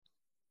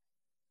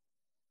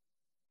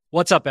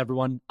What's up,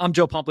 everyone? I'm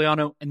Joe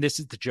Pompliano, and this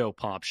is the Joe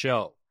Pomp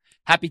Show.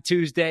 Happy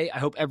Tuesday. I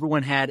hope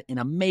everyone had an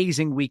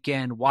amazing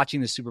weekend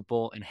watching the Super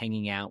Bowl and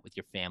hanging out with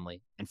your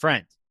family and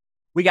friends.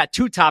 We got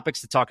two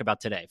topics to talk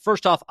about today.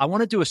 First off, I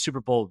want to do a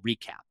Super Bowl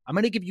recap. I'm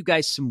going to give you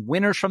guys some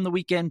winners from the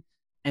weekend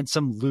and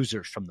some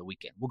losers from the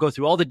weekend. We'll go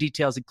through all the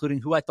details, including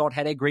who I thought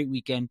had a great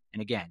weekend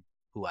and, again,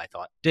 who I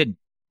thought didn't.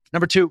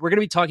 Number two, we're going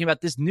to be talking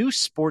about this new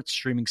sports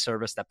streaming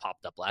service that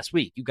popped up last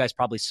week. You guys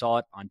probably saw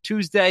it on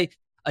Tuesday.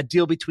 A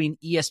deal between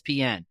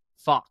ESPN,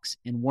 Fox,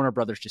 and Warner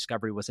Brothers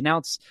Discovery was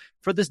announced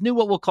for this new,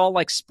 what we'll call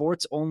like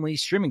sports-only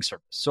streaming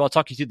service. So I'll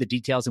talk you through the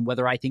details and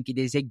whether I think it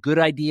is a good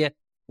idea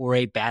or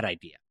a bad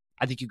idea.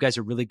 I think you guys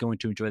are really going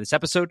to enjoy this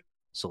episode,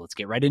 so let's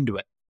get right into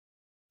it.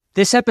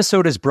 This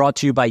episode is brought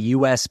to you by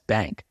U.S.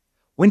 Bank.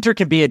 Winter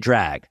can be a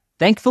drag.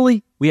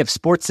 Thankfully, we have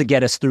sports to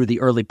get us through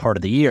the early part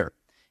of the year.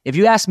 If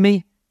you ask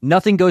me,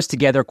 nothing goes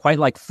together quite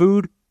like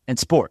food and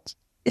sports,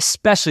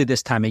 especially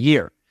this time of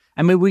year.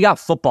 I mean, we got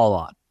football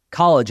on,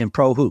 college and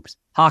pro hoops,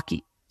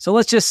 hockey. So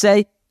let's just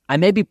say I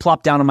maybe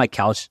plop down on my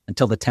couch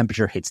until the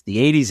temperature hits the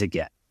 80s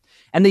again.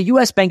 And the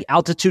U.S. Bank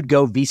Altitude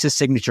Go Visa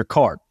Signature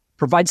Card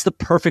provides the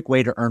perfect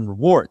way to earn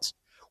rewards,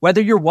 whether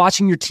you're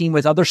watching your team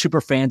with other super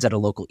fans at a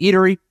local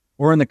eatery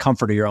or in the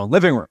comfort of your own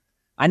living room.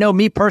 I know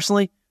me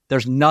personally,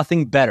 there's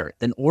nothing better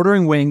than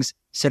ordering wings,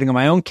 sitting on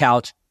my own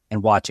couch,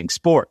 and watching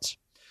sports.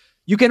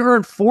 You can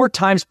earn 4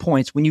 times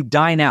points when you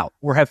dine out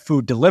or have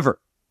food delivered.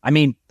 I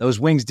mean, those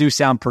wings do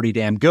sound pretty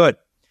damn good.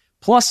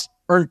 Plus,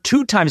 earn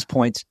 2 times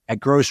points at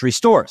grocery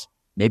stores.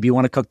 Maybe you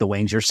want to cook the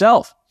wings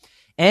yourself.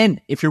 And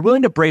if you're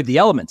willing to brave the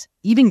elements,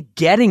 even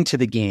getting to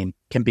the game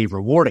can be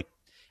rewarding,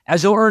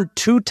 as you'll earn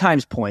 2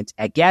 times points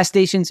at gas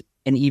stations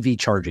and EV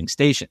charging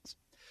stations.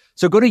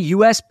 So go to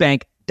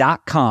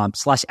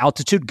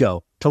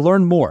usbank.com/altitudego to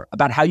learn more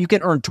about how you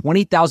can earn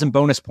 20,000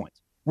 bonus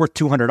points worth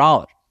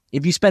 $200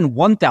 if you spend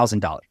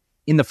 $1,000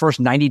 in the first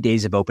 90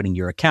 days of opening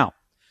your account.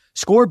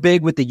 Score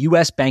big with the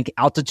U.S. Bank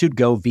Altitude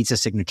Go Visa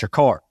Signature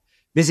Card.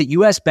 Visit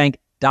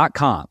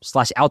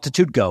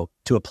usbank.com/altitudego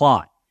to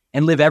apply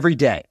and live every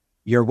day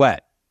your way.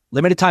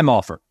 Limited time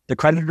offer. The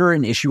creditor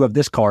and issue of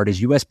this card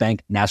is U.S.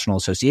 Bank National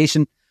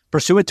Association,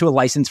 pursuant to a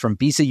license from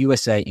Visa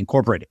USA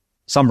Incorporated.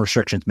 Some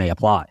restrictions may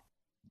apply.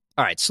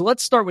 All right, so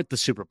let's start with the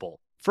Super Bowl.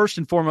 First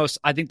and foremost,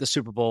 I think the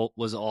Super Bowl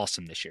was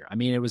awesome this year. I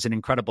mean, it was an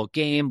incredible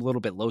game, a little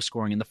bit low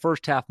scoring in the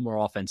first half,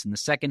 more offense in the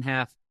second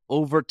half.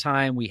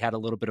 Overtime, we had a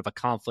little bit of a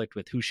conflict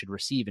with who should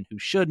receive and who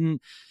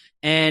shouldn't.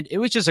 And it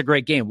was just a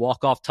great game.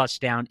 Walk-off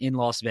touchdown in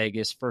Las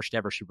Vegas, first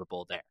ever Super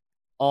Bowl there.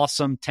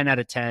 Awesome, 10 out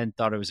of 10,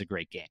 thought it was a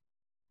great game.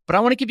 But I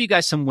want to give you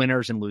guys some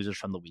winners and losers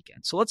from the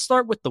weekend. So let's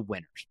start with the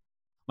winners.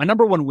 My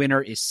number one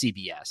winner is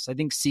CBS. I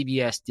think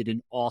CBS did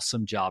an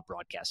awesome job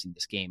broadcasting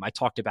this game. I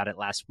talked about it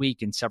last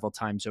week and several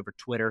times over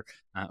Twitter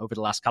over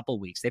the last couple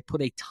of weeks. They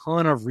put a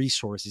ton of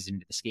resources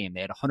into this game.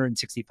 They had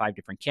 165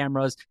 different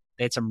cameras.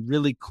 They had some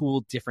really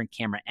cool different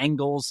camera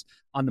angles.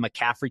 On the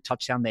McCaffrey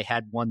touchdown, they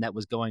had one that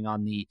was going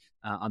on the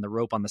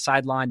rope on the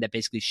sideline that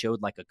basically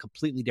showed like a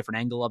completely different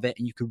angle of it.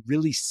 And you could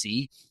really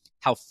see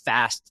how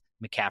fast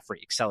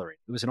McCaffrey accelerated.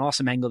 It was an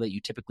awesome angle that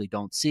you typically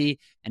don't see.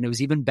 And it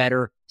was even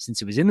better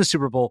since it was in the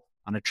Super Bowl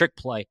on a trick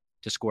play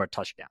to score a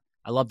touchdown.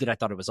 I loved it. I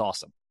thought it was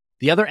awesome.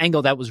 The other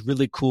angle that was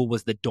really cool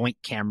was the doink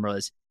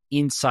cameras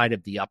inside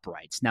of the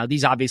uprights. Now,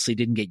 these obviously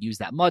didn't get used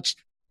that much,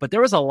 but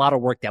there was a lot of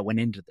work that went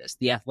into this.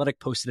 The Athletic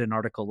posted an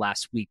article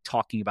last week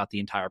talking about the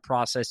entire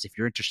process. If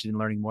you're interested in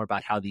learning more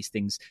about how these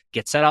things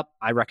get set up,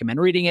 I recommend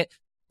reading it.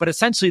 But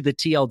essentially, the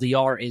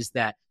TLDR is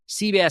that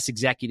CBS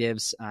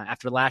executives,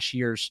 after last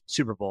year's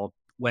Super Bowl,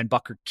 when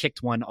Bucker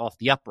kicked one off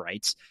the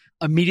uprights,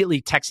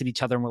 immediately texted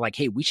each other and were like,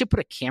 hey, we should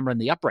put a camera in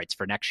the uprights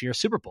for next year's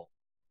Super Bowl.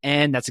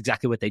 And that's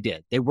exactly what they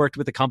did. They worked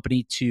with a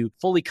company to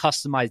fully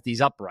customize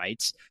these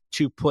uprights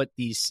to put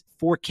these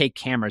 4K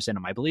cameras in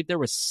them. I believe there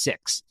was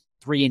 6,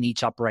 3 in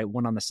each upright,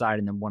 1 on the side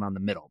and then 1 on the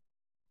middle.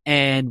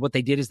 And what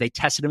they did is they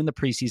tested them in the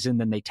preseason,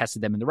 then they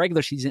tested them in the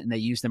regular season, and they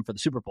used them for the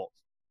Super Bowl.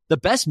 The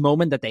best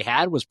moment that they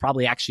had was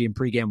probably actually in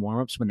pregame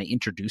warmups when they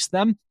introduced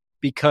them,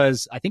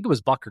 because I think it was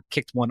Bucker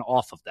kicked one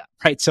off of them,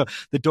 right? So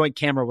the doink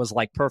camera was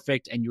like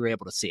perfect and you were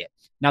able to see it.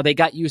 Now they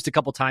got used a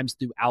couple times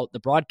throughout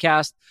the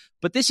broadcast,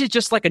 but this is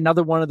just like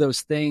another one of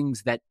those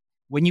things that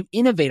when you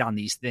innovate on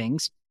these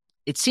things,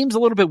 it seems a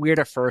little bit weird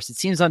at first. It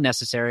seems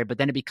unnecessary, but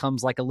then it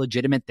becomes like a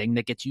legitimate thing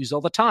that gets used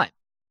all the time.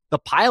 The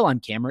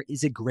pylon camera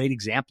is a great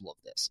example of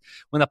this.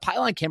 When the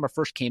pylon camera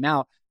first came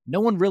out,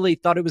 no one really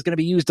thought it was going to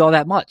be used all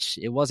that much.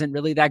 It wasn't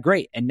really that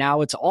great. And now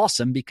it's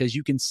awesome because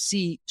you can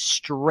see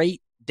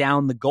straight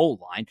down the goal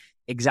line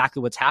exactly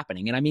what's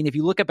happening. And I mean, if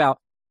you look about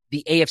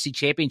the AFC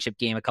Championship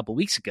game a couple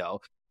weeks ago,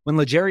 when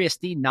L'Jarius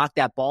Sneed knocked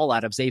that ball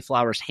out of Zay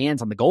Flowers'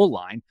 hands on the goal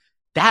line,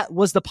 that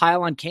was the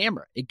pylon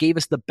camera. It gave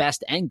us the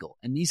best angle.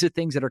 And these are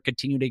things that are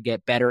continuing to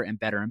get better and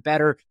better and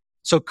better.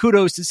 So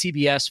kudos to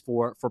CBS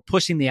for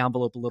pushing the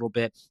envelope a little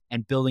bit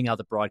and building out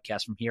the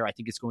broadcast from here. I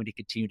think it's going to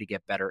continue to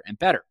get better and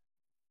better.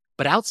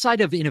 But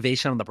outside of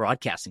innovation on the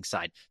broadcasting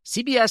side,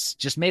 CBS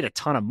just made a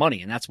ton of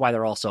money, and that's why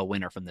they're also a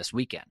winner from this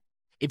weekend.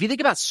 If you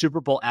think about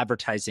Super Bowl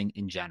advertising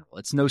in general,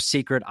 it's no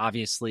secret,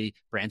 obviously,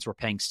 brands were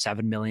paying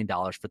 $7 million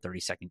for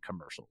 30-second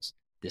commercials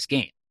this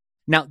game.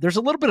 Now, there's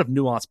a little bit of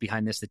nuance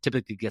behind this that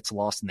typically gets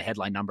lost in the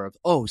headline number of,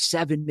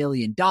 $7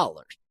 million.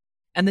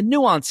 And the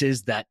nuance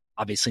is that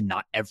obviously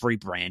not every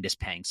brand is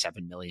paying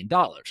 $7 million.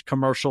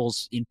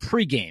 Commercials in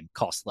pregame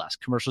cost less.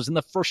 Commercials in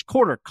the first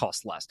quarter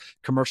cost less.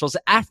 Commercials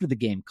after the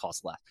game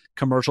cost less.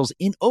 Commercials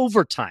in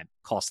overtime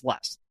cost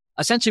less.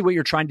 Essentially, what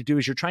you're trying to do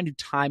is you're trying to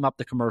time up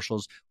the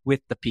commercials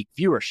with the peak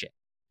viewership.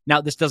 Now,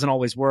 this doesn't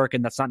always work,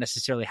 and that's not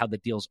necessarily how the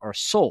deals are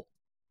sold.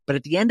 But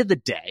at the end of the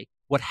day,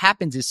 what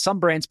happens is some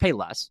brands pay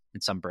less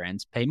and some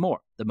brands pay more.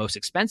 The most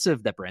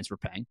expensive that brands were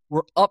paying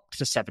were up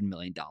to $7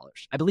 million.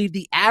 I believe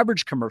the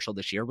average commercial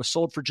this year was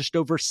sold for just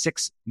over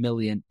 $6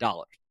 million.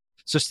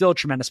 So still a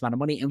tremendous amount of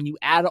money. And when you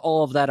add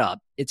all of that up,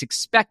 it's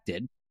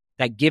expected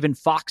that given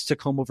Fox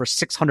took home over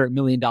 $600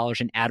 million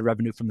in ad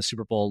revenue from the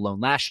Super Bowl alone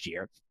last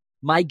year,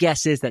 my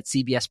guess is that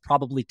CBS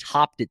probably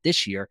topped it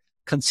this year,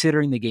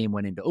 considering the game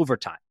went into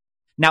overtime.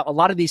 Now, a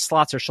lot of these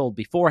slots are sold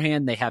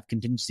beforehand. They have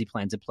contingency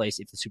plans in place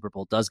if the Super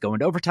Bowl does go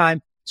into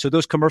overtime. So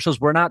those commercials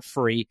were not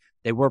free.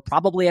 They were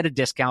probably at a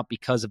discount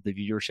because of the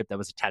viewership that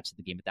was attached to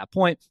the game at that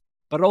point.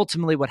 But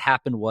ultimately what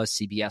happened was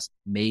CBS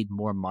made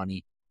more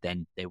money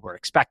than they were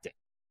expecting.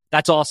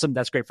 That's awesome.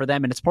 That's great for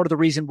them. And it's part of the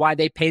reason why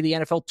they pay the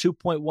NFL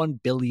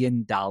 $2.1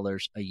 billion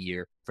a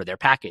year for their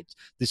package.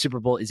 The Super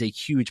Bowl is a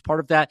huge part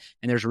of that.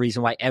 And there's a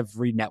reason why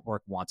every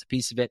network wants a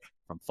piece of it,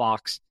 from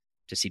Fox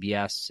to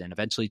CBS and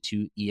eventually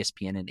to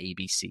ESPN and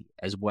ABC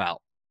as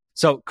well.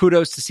 So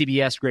kudos to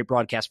CBS. Great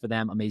broadcast for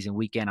them. Amazing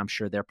weekend. I'm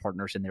sure their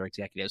partners and their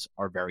executives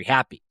are very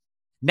happy.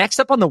 Next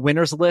up on the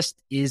winners list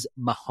is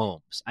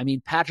Mahomes. I mean,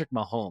 Patrick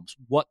Mahomes,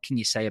 what can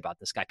you say about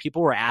this guy?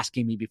 People were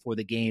asking me before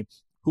the game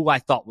who I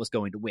thought was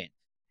going to win.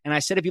 And I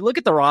said, if you look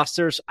at the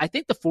rosters, I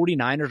think the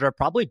 49ers are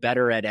probably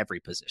better at every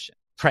position,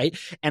 right?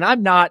 And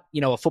I'm not,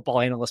 a football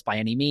analyst by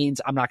any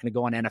means. I'm not going to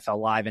go on NFL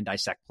Live and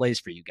dissect plays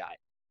for you guys.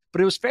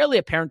 But it was fairly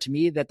apparent to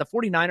me that the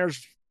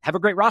 49ers have a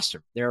great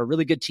roster. They're a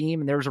really good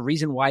team, and there's a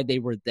reason why they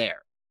were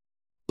there.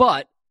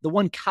 But the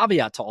one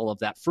caveat to all of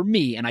that for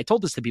me, and I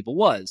told this to people,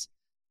 was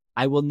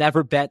I will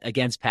never bet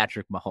against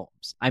Patrick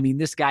Mahomes. I mean,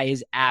 this guy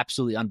is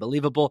absolutely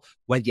unbelievable.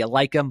 Whether you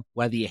like him,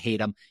 whether you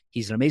hate him,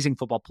 he's an amazing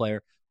football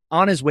player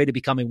on his way to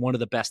becoming one of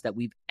the best that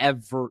we've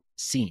ever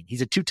seen.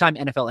 He's a two-time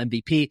NFL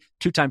MVP,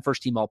 two-time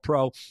first-team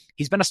All-Pro.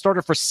 He's been a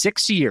starter for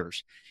 6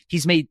 years.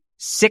 He's made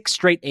 6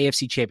 straight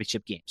AFC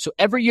Championship games. So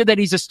every year that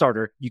he's a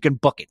starter, you can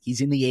book it.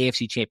 He's in the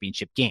AFC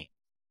Championship game.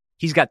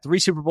 He's got 3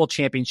 Super Bowl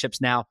championships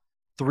now,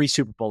 3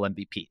 Super Bowl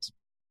MVPs.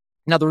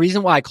 Now, the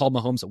reason why I call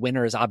Mahomes a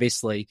winner is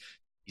obviously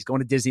he's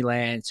going to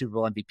Disneyland, Super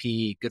Bowl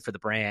MVP, good for the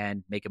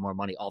brand, making more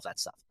money, all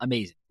that stuff.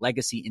 Amazing.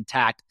 Legacy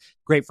intact.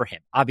 Great for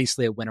him.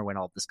 Obviously a winner when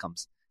all of this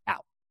comes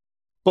out.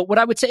 But what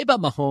I would say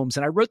about Mahomes,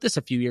 and I wrote this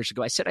a few years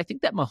ago, I said, I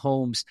think that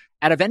Mahomes,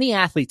 out of any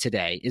athlete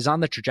today, is on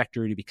the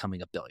trajectory to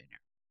becoming a billionaire.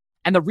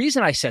 And the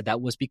reason I said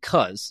that was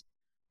because,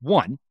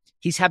 one,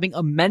 he's having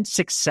immense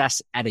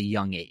success at a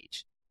young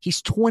age.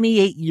 He's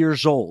 28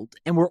 years old,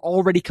 and we're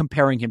already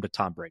comparing him to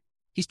Tom Brady.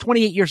 He's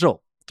 28 years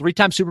old,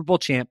 3-time Super Bowl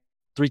champ,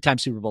 3-time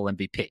Super Bowl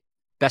MVP.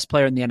 Best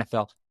player in the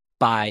NFL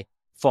by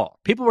far.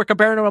 People were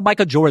comparing him to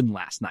Michael Jordan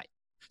last night.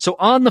 So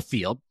on the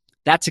field,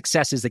 that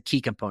success is a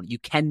key component. You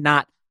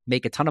cannot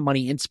make a ton of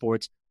money in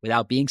sports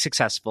without being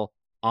successful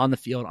on the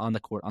field, on the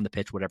court, on the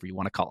pitch, whatever you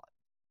want to call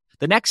it.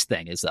 The next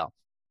thing is, though,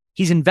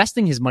 he's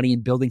investing his money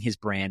in building his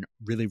brand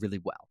really, really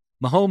well.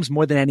 Mahomes,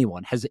 more than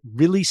anyone, has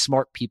really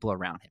smart people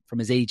around him, from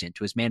his agent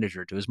to his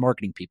manager to his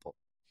marketing people.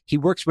 He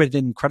works with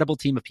an incredible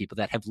team of people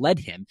that have led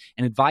him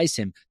and advised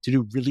him to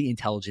do really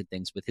intelligent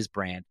things with his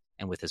brand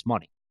and with his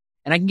money.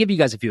 And I can give you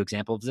guys a few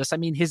examples of this. I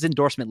mean, his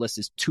endorsement list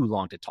is too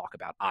long to talk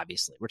about,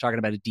 obviously. We're talking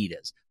about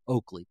Adidas,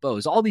 Oakley,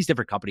 Bose, all these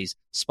different companies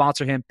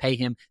sponsor him, pay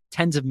him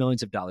tens of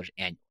millions of dollars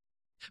annually.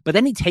 But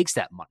then he takes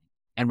that money,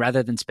 and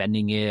rather than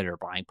spending it or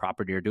buying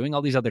property or doing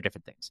all these other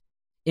different things,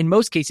 in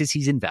most cases,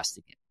 he's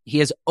investing it. He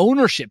has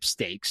ownership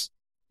stakes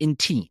in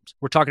teams.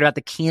 We're talking about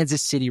the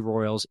Kansas City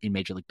Royals in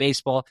Major League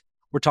Baseball.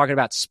 We're talking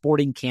about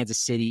Sporting Kansas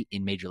City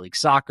in Major League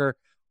Soccer.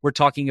 We're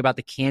talking about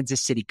the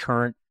Kansas City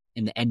Current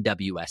in the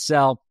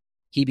NWSL.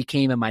 He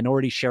became a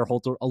minority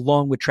shareholder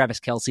along with Travis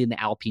Kelce in the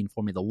Alpine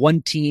Formula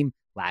One team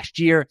last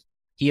year.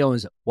 He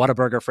owns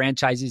Whataburger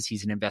franchises.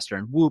 He's an investor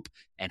in Whoop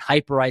and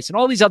Hyperice and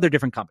all these other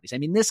different companies. I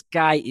mean, this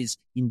guy is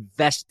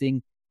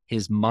investing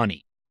his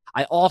money.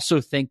 I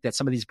also think that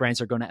some of these brands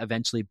are going to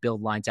eventually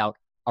build lines out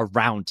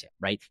around him,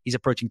 right? He's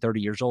approaching 30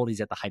 years old.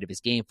 He's at the height of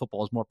his game.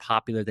 Football is more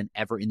popular than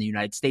ever in the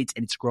United States,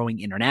 and it's growing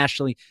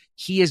internationally.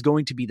 He is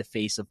going to be the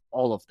face of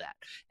all of that.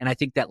 And I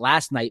think that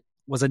last night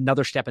was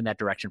another step in that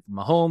direction for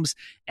Mahomes.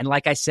 And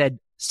like I said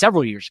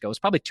several years ago, it's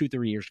probably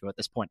 2-3 years ago at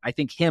this point, I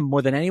think him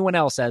more than anyone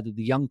else out of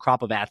the young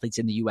crop of athletes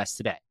in the U.S.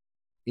 today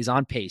is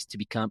on pace to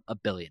become a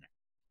billionaire.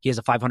 He has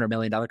a $500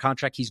 million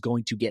contract. He's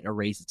going to get a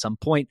raise at some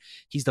point.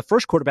 He's the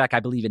first quarterback, I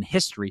believe, in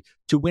history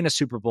to win a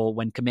Super Bowl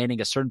when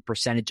commanding a certain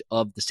percentage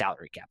of the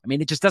salary cap. I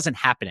mean, it just doesn't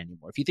happen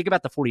anymore. If you think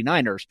about the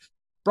 49ers,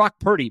 Brock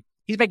Purdy,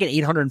 He's making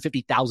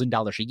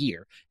 $850,000 a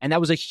year. And that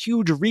was a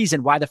huge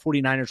reason why the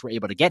 49ers were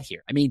able to get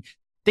here. I mean,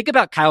 think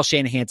about Kyle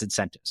Shanahan's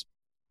incentives.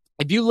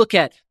 If you look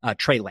at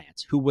Trey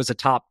Lance, who was a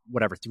top,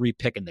 3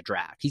 pick in the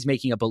draft, he's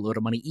making a boatload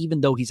of money. Even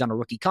though he's on a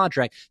rookie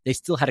contract, they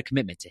still had a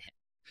commitment to him.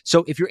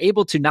 So if you're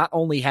able to not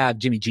only have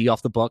Jimmy G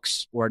off the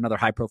books or another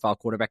high-profile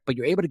quarterback, but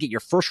you're able to get your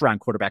first-round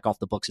quarterback off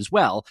the books as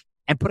well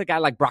and put a guy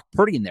like Brock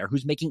Purdy in there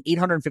who's making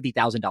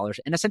 $850,000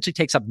 and essentially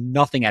takes up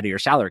nothing out of your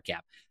salary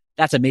cap,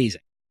 that's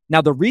amazing.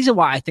 Now, the reason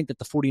why I think that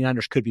the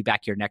 49ers could be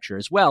back here next year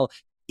as well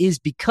is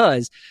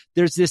because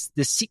there's this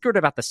secret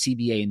about the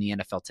CBA in the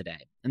NFL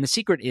today. And the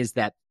secret is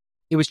that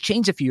it was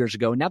changed a few years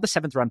ago. And now the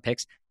 7th-round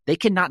picks, they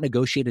cannot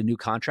negotiate a new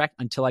contract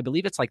until I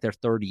believe it's like their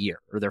 3rd year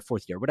or their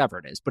 4th year, whatever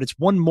it is. But it's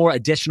one more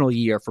additional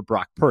year for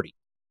Brock Purdy.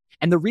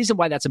 And the reason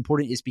why that's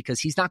important is because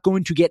he's not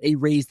going to get a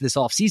raise this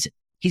offseason.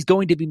 He's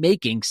going to be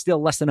making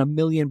still less than $1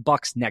 million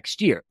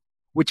next year,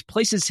 which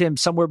places him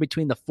somewhere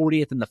between the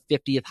 40th and the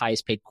 50th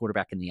highest paid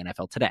quarterback in the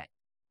NFL today.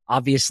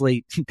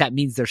 Obviously, that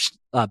means there's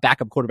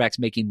backup quarterbacks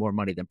making more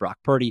money than Brock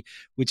Purdy,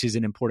 which is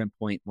an important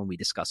point when we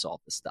discuss all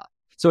this stuff.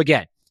 So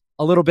again,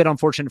 a little bit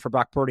unfortunate for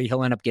Brock Purdy.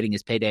 He'll end up getting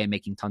his payday and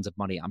making tons of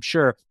money, I'm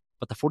sure.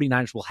 But the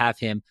 49ers will have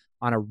him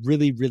on a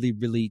really, really,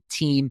 really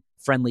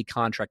team-friendly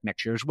contract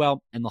next year as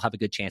well, and they'll have a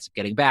good chance of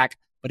getting back.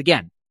 But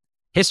again,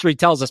 history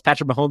tells us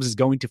Patrick Mahomes is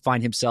going to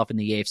find himself in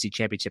the AFC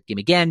Championship game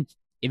again.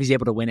 If he's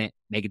able to win it,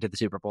 make it to the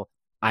Super Bowl,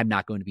 I'm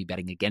not going to be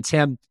betting against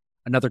him.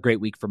 Another great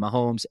week for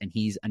Mahomes, and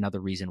he's another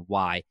reason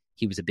why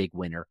he was a big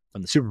winner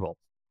from the Super Bowl.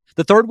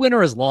 The third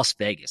winner is Las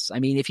Vegas. I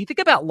mean, if you think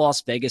about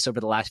Las Vegas over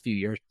the last few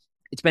years,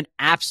 it's been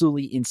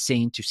absolutely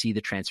insane to see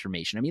the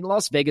transformation. I mean,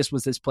 Las Vegas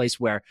was this place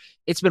where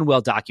it's been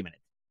well documented.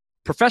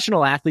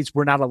 Professional athletes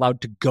were not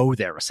allowed to go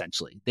there,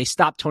 essentially. They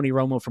stopped Tony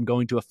Romo from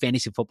going to a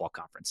fantasy football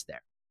conference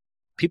there.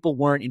 People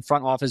weren't in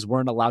front office,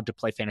 weren't allowed to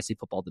play fantasy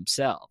football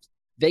themselves.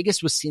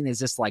 Vegas was seen as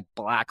this like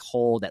black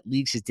hole that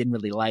leagues just didn't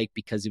really like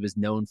because it was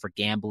known for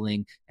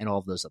gambling and all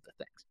of those other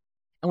things.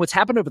 And what's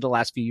happened over the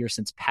last few years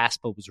since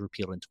PASPA was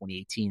repealed in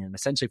 2018, and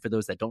essentially for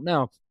those that don't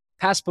know,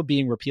 PASPA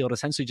being repealed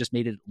essentially just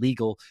made it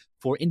legal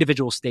for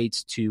individual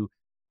states to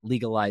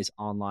legalize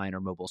online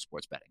or mobile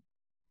sports betting.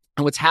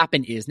 And what's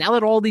happened is now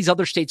that all these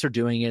other states are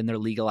doing it and they're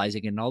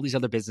legalizing it, and all these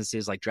other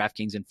businesses like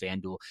DraftKings and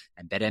FanDuel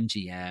and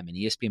BetMGM and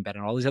ESPN Bet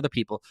and all these other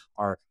people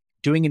are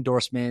doing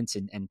endorsements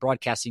and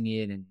broadcasting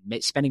it and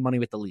spending money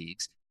with the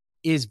leagues,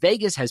 is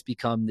Vegas has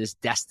become this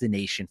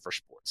destination for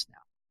sports now.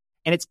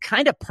 And it's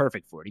kind of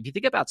perfect for it. If you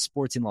think about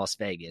sports in Las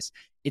Vegas,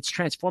 it's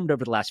transformed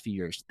over the last few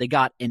years. They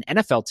got an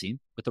NFL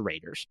team with the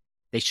Raiders.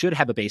 They should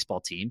have a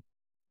baseball team,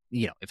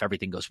 if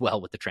everything goes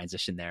well with the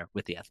transition there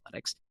with the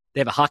Athletics.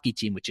 They have a hockey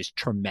team, which is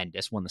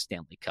tremendous, won the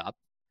Stanley Cup.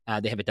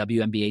 They have a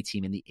WNBA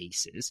team in the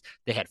Aces.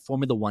 They had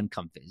Formula One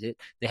come visit.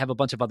 They have a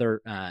bunch of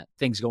other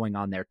things going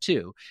on there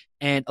too.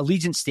 And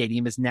Allegiant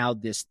Stadium is now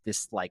this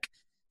like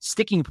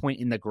sticking point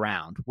in the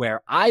ground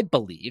where I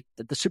believe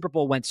that the Super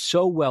Bowl went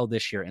so well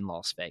this year in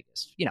Las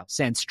Vegas,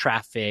 sans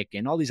traffic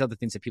and all these other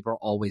things that people are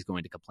always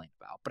going to complain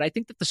about. But I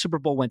think that the Super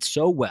Bowl went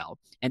so well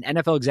and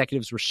NFL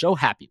executives were so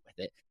happy with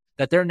it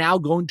that they're now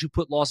going to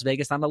put Las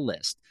Vegas on a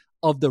list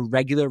of the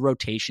regular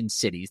rotation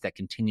cities that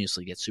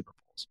continuously get Super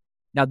Bowls.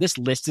 Now, this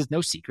list is no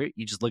secret.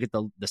 You just look at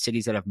the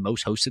cities that have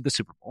most hosted the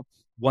Super Bowl.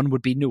 One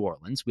would be New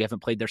Orleans. We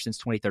haven't played there since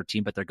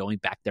 2013, but they're going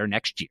back there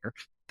next year.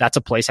 That's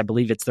a place, I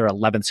believe it's their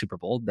 11th Super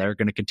Bowl. They're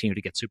going to continue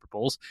to get Super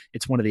Bowls.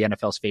 It's one of the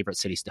NFL's favorite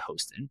cities to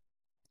host in.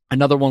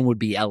 Another one would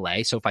be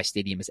LA. SoFi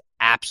Stadium is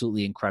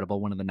absolutely incredible,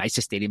 one of the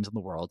nicest stadiums in the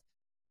world.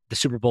 The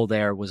Super Bowl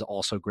there was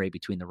also great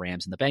between the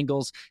Rams and the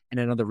Bengals, and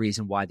another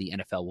reason why the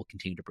NFL will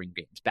continue to bring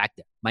games back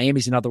there.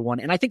 Miami's another one,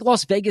 and I think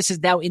Las Vegas is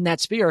now in that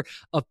sphere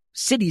of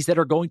cities that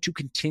are going to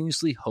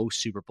continuously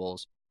host Super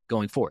Bowls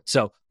going forward.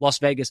 So Las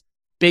Vegas,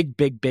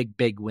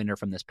 big winner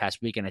from this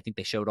past week, and I think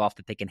they showed off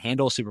that they can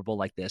handle a Super Bowl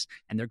like this,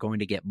 and they're going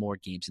to get more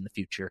games in the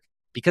future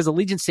because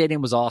Allegiant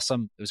Stadium was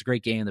awesome. It was a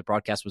great game. The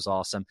broadcast was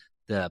awesome.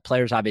 The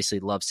players obviously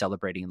love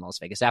celebrating in Las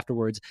Vegas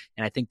afterwards,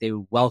 and I think they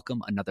would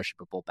welcome another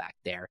Super Bowl back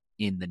there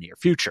in the near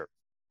future.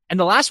 And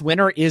the last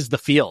winner is the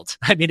field.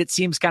 I mean, it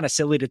seems kind of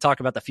silly to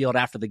talk about the field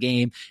after the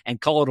game and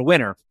call it a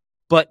winner,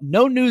 but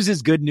no news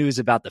is good news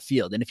about the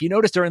field. And if you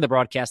notice during the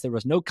broadcast, there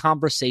was no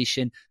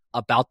conversation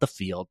about the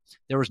field.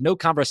 There was no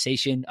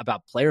conversation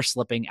about players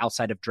slipping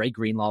outside of Dre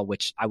Greenlaw,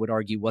 which I would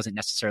argue wasn't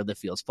necessarily the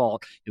field's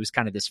fault. It was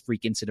kind of this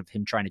freak incident of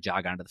him trying to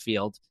jog onto the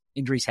field.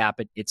 Injuries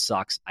happen. It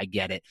sucks. I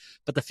get it.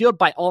 But the field,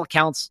 by all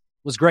accounts,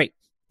 was great.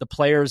 The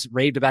players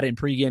raved about it in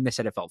pregame. They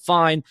said it felt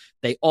fine.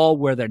 They all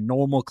wear their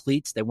normal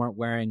cleats. They weren't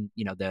wearing,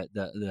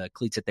 the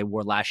cleats that they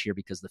wore last year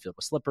because the field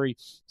was slippery.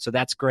 So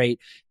that's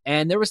great.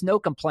 And there was no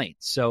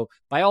complaints. So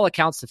by all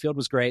accounts, the field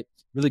was great.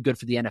 Really good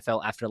for the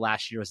NFL after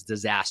last year's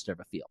disaster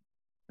of a field.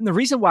 And the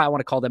reason why I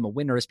want to call them a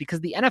winner is because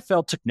the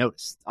NFL took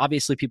notice.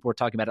 Obviously, people were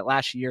talking about it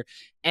last year.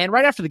 And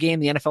right after the game,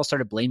 the NFL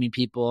started blaming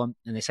people.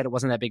 And they said it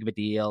wasn't that big of a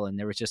deal. And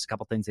there was just a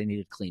couple things they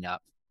needed to clean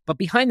up. But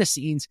behind the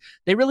scenes,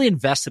 they really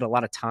invested a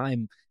lot of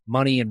time,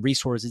 money, and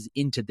resources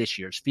into this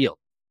year's field.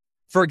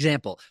 For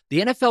example, the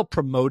NFL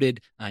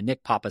promoted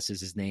Nick Pappas is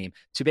his name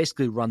to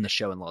basically run the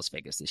show in Las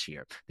Vegas this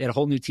year. They had a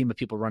whole new team of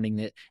people running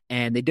it,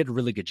 and they did a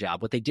really good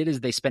job. What they did is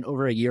they spent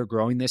over a year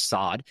growing this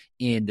sod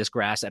in this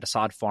grass at a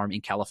sod farm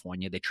in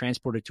California. They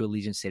transported it to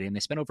Allegiant Stadium. They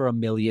spent over $1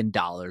 million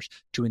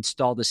to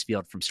install this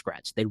field from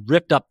scratch. They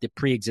ripped up the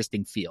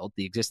existing field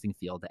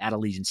at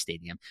Allegiant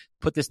Stadium,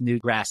 put this new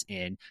grass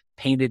in,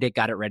 painted it,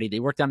 got it ready.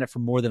 They worked on it for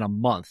more than a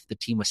month. The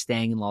team was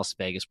staying in Las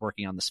Vegas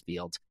working on this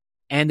field.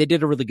 And they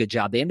did a really good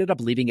job. They ended up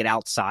leaving it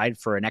outside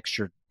for an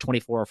extra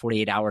 24 or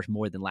 48 hours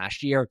more than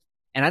last year.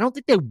 And I don't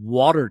think they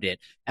watered it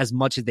as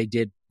much as they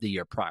did the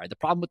year prior. The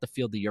problem with the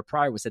field the year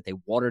prior was that they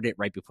watered it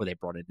right before they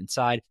brought it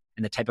inside,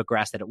 and the type of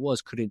grass that it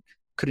was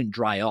couldn't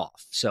dry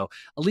off. So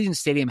Allegiant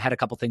Stadium had a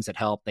couple things that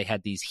helped. They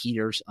had these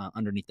heaters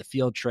underneath the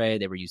field tray.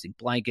 They were using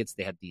blankets.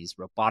 They had these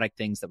robotic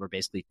things that were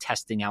basically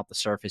testing out the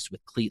surface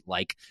with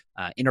cleat-like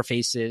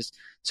interfaces.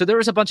 So there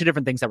was a bunch of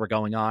different things that were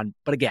going on.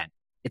 But again,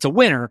 it's a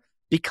winner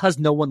because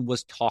no one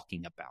was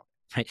talking about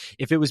it, right?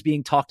 If it was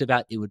being talked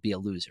about, it would be a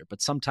loser.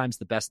 But sometimes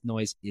the best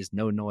noise is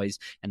no noise,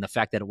 and the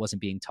fact that it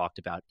wasn't being talked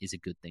about is a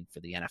good thing for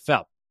the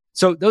NFL.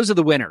 So those are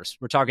the winners.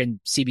 We're talking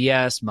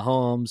CBS,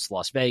 Mahomes,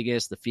 Las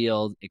Vegas, the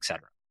field,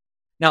 etc.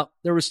 Now,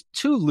 there was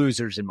two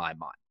losers in my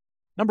mind.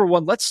 Number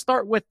one, let's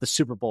start with the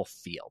Super Bowl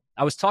field.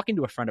 I was talking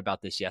to a friend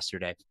about this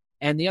yesterday,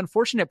 and the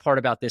unfortunate part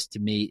about this to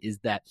me is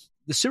that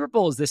the Super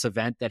Bowl is this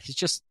event that has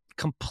just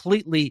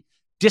completely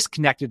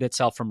disconnected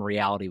itself from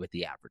reality with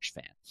the average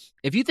fan.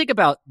 If you think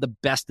about the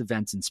best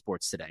events in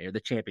sports today or the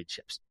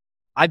championships,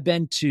 I've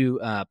been to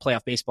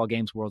playoff baseball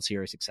games, World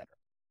Series, etc.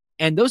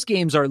 And those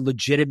games are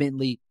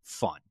legitimately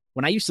fun.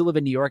 When I used to live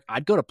in New York,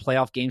 I'd go to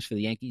playoff games for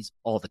the Yankees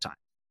all the time.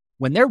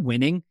 When they're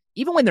winning,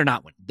 even when they're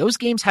not winning, those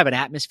games have an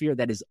atmosphere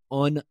that is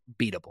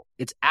unbeatable.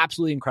 It's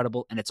absolutely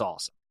incredible, and it's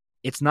awesome.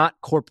 It's not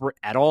corporate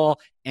at all,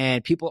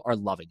 and people are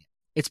loving it.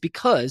 It's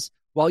because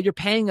while you're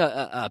paying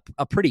a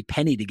pretty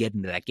penny to get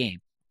into that game,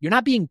 you're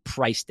not being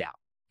priced out.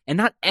 And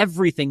not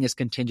everything is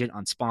contingent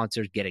on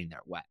sponsors getting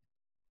their way.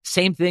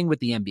 Same thing with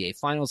the NBA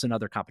finals and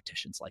other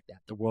competitions like that,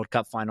 the World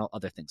Cup final,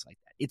 other things like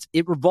that.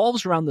 It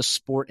revolves around the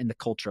sport and the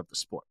culture of the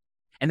sport.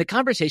 And the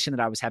conversation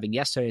that I was having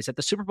yesterday is that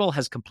the Super Bowl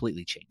has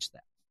completely changed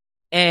that.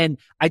 And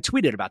I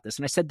tweeted about this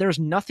and I said, there's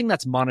nothing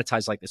that's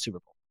monetized like the Super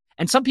Bowl.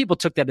 And some people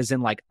took that as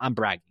in like, I'm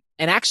bragging.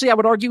 And actually, I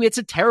would argue it's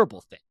a terrible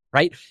thing,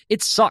 right?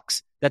 It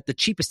sucks that the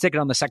cheapest ticket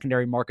on the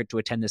secondary market to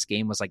attend this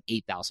game was like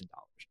 $8,000.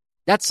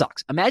 That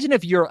sucks. Imagine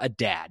if you're a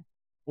dad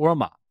or a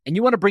mom and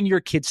you want to bring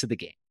your kids to the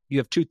game. You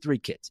have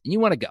 2-3 kids and you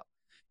want to go.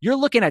 You're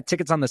looking at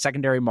tickets on the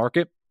secondary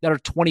market that are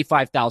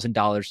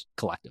 $25,000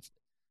 collectively.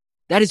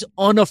 That is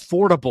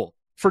unaffordable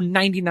for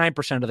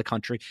 99% of the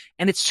country.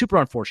 And it's super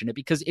unfortunate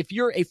because if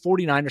you're a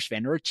 49ers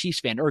fan or a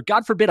Chiefs fan, or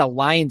God forbid a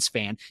Lions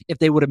fan, if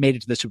they would have made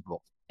it to the Super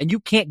Bowl, and you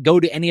can't go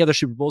to any other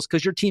Super Bowls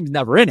because your team's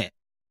never in it,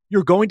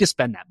 you're going to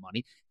spend that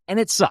money. And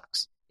it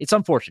sucks. It's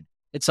unfortunate.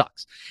 It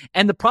sucks.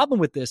 And the problem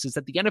with this is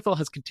that the NFL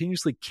has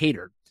continuously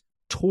catered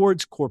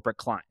towards corporate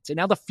clients. And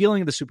now the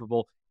feeling of the Super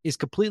Bowl is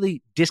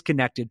completely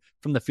disconnected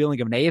from the feeling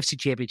of an AFC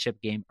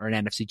championship game or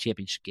an NFC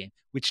championship game,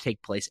 which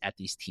take place at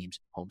these teams'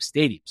 home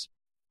stadiums.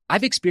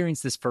 I've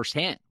experienced this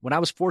firsthand. When I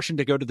was fortunate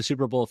to go to the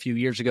Super Bowl a few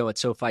years ago at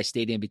SoFi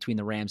Stadium between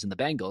the Rams and the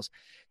Bengals,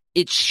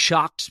 it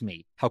shocked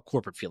me how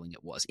corporate feeling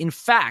it was. In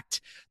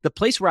fact, the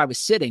place where I was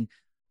sitting,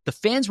 the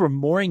fans were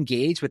more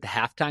engaged with the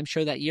halftime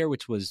show that year,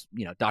 which was,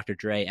 Dr.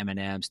 Dre,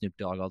 Eminem, Snoop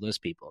Dogg, all those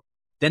people,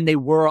 than they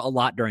were a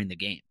lot during the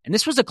game. And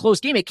this was a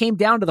close game. It came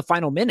down to the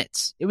final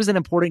minutes. It was an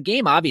important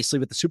game, obviously,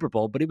 with the Super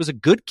Bowl, but it was a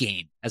good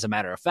game, as a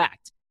matter of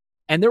fact.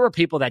 And there were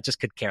people that just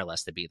could care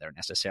less to be there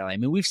necessarily. I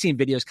mean, we've seen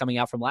videos coming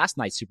out from last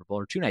night's Super Bowl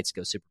or 2 nights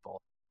ago Super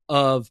Bowl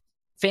of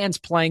fans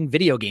playing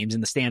video games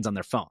in the stands on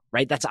their phone,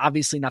 right? That's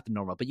obviously not the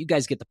normal, but you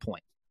guys get the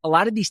point. A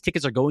lot of these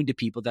tickets are going to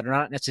people that are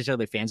not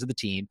necessarily fans of the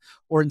team,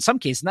 or in some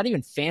cases, not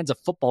even fans of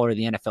football or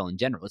the NFL in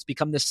general. It's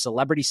become this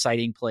celebrity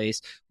sighting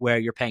place where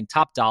you're paying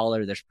top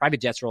dollar. There's private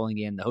jets rolling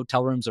in. The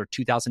hotel rooms are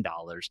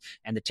 $2,000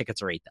 and the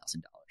tickets are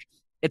 $8,000.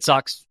 It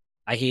sucks.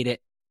 I hate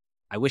it.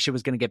 I wish it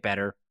was going to get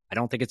better. I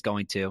don't think it's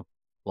going to.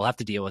 We'll have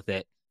to deal with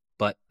it.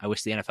 But I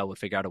wish the NFL would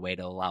figure out a way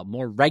to allow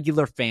more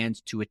regular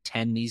fans to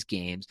attend these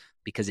games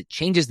because it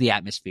changes the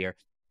atmosphere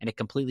and it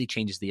completely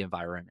changes the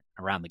environment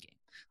around the game.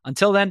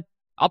 Until then,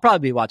 I'll probably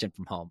be watching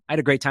from home. I had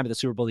a great time at the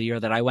Super Bowl the year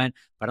that I went,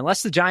 but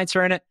unless the Giants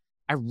are in it,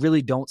 I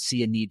really don't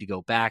see a need to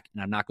go back,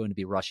 and I'm not going to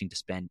be rushing to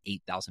spend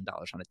 $8,000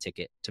 on a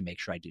ticket to make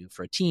sure I do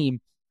for a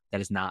team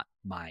that is not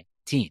my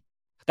team.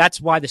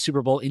 That's why the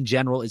Super Bowl in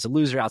general is a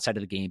loser outside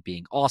of the game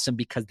being awesome,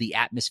 because the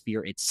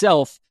atmosphere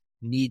itself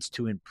needs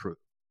to improve.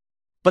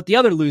 But the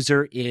other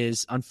loser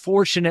is,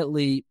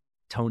 unfortunately,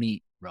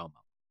 Tony Romo.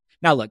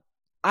 Now, look,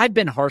 I've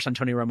been harsh on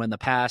Tony Romo in the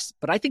past,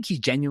 but I think he's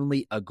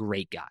genuinely a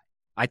great guy.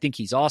 I think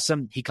he's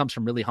awesome. He comes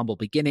from really humble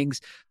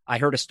beginnings. I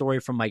heard a story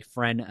from my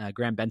friend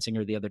Graham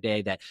Bensinger the other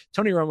day that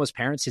Tony Romo's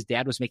parents, his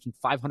dad was making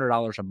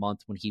 $500 a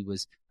month when he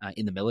was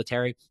in the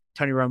military.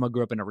 Tony Romo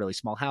grew up in a really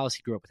small house.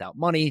 He grew up without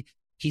money.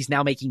 He's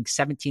now making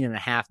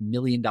 $17.5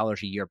 million a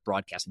year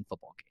broadcasting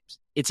football games.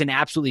 It's an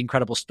absolutely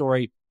incredible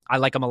story. I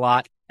like him a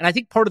lot. And I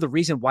think part of the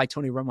reason why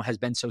Tony Romo has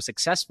been so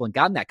successful and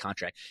gotten that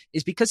contract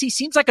is because he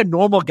seems like a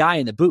normal guy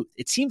in the booth.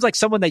 It seems like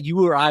someone that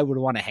you or I would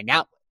want to hang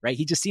out with, right?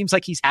 He just seems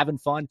like he's having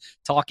fun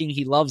talking.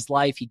 He loves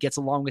life. He gets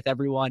along with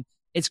everyone.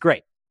 It's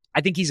great.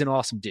 I think he's an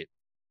awesome dude.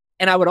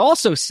 And I would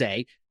also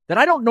say that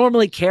I don't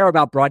normally care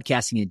about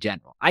broadcasting in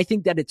general. I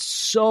think that it's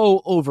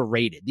so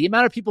overrated. The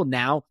amount of people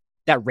now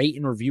that rate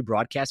and review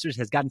broadcasters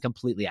has gotten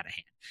completely out of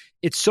hand.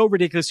 It's so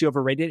ridiculously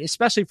overrated,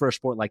 especially for a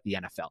sport like the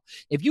NFL.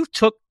 If you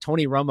took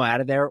Tony Romo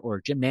out of there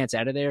or Jim Nantz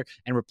out of there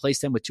and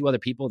replaced them with two other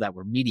people that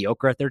were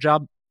mediocre at their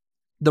job,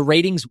 the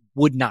ratings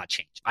would not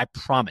change. I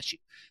promise you.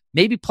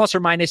 Maybe plus or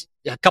minus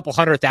a couple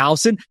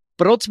 100,000,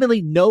 but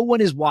ultimately no one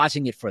is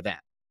watching it for them.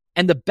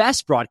 And the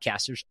best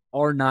broadcasters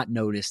are not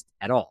noticed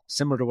at all,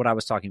 similar to what I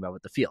was talking about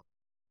with the field.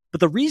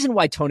 But the reason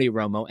why Tony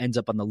Romo ends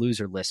up on the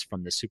loser list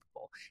from the Super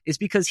Bowl is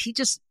because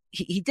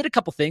he did a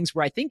couple things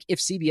where I think if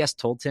CBS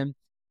told him,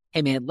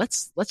 hey man,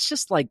 let's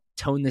just like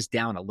tone this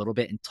down a little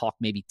bit and talk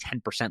maybe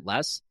 10%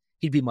 less,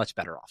 he'd be much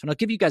better off. And I'll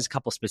give you guys a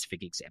couple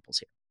specific examples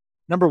here.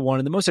 Number one,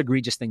 and the most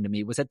egregious thing to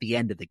me was at the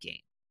end of the game.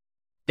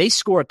 They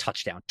score a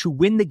touchdown to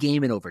win the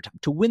game in overtime,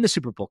 to win the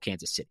Super Bowl,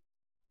 Kansas City.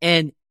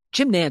 And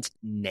Jim Nantz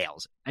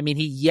nails it. I mean,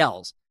 he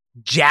yells,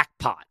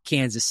 jackpot,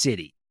 Kansas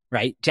City,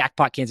 right?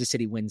 Jackpot, Kansas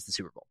City wins the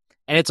Super Bowl.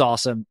 And it's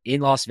awesome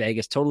in Las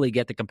Vegas. Totally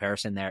get the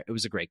comparison there. It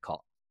was a great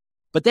call.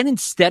 But then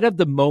instead of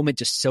the moment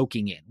just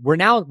soaking in, we're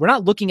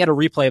not looking at a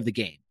replay of the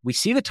game. We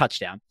see the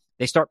touchdown.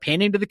 They start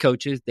panning to the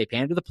coaches. They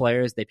pan to the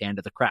players. They pan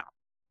to the crowd.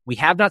 We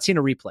have not seen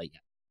a replay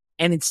yet.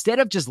 And instead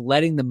of just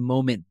letting the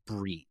moment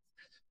breathe,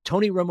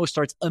 Tony Romo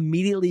starts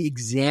immediately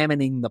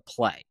examining the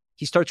play.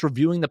 He starts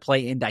reviewing the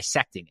play and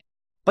dissecting it.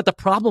 But the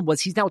problem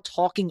was he's now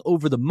talking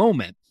over the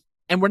moment,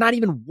 and we're not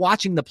even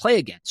watching the play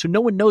again. So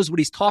no one knows what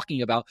he's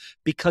talking about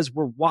because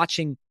we're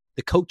watching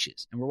the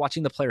coaches and we're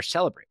watching the players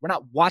celebrate. We're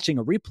not watching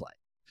a replay.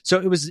 So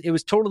it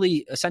was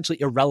totally essentially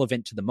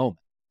irrelevant to the moment.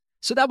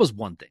 So that was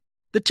one thing.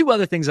 The two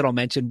other things that I'll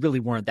mention really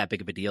weren't that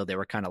big of a deal. They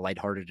were kind of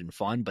lighthearted and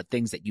fun, but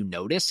things that you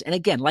notice. And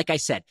again, like I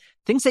said,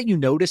 things that you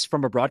notice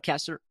from a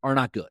broadcaster are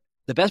not good.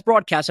 The best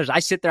broadcasters, I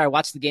sit there, I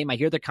watch the game, I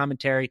hear the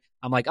commentary.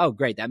 I'm like, oh,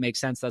 great. That makes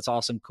sense. That's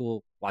awesome.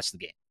 Cool. Watch the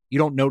game. You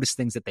don't notice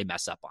things that they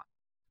mess up on.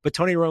 But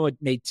Tony Romo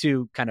made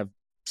two kind of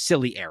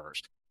silly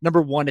errors.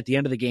 Number one, at the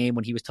end of the game,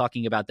 when he was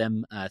talking about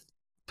them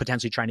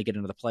potentially trying to get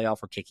into the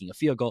playoff or kicking a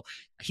field goal,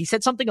 he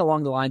said something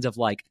along the lines of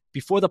like,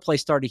 before the play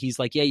started, he's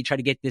like, yeah, you try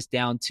to get this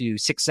down to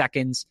 6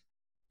 seconds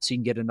so you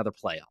can get another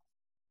playoff.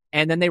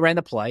 And then they ran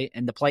the play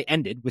and the play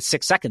ended with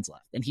 6 seconds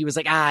left. And he was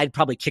like, I'd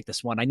probably kick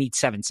this one. I need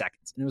 7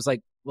 seconds. And it was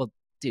like, well,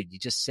 dude, you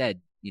just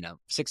said,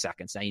 6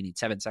 seconds. Now you need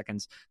 7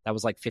 seconds. That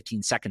was like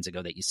 15 seconds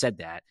ago that you said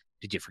that.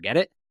 Did you forget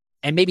it?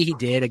 And maybe he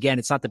did. Again,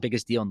 it's not the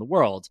biggest deal in the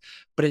world,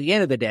 but at the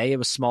end of the day, it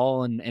was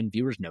small and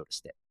viewers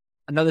noticed it.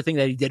 Another thing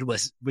that he did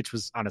which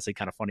was honestly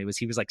kind of funny, was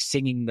he was like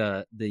singing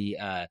the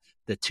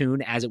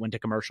tune as it went to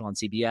commercial on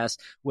CBS,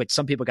 which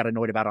some people got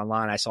annoyed about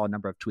online. I saw a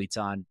number of tweets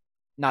on.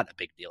 Not a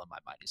big deal in my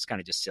mind. It's kind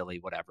of just silly,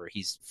 whatever.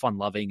 He's fun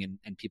loving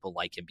and people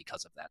like him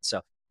because of that.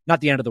 So not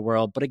the end of the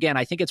world. But again,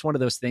 I think it's one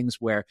of those things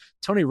where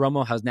Tony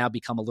Romo has now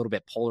become a little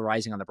bit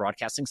polarizing on the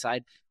broadcasting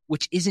side,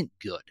 which isn't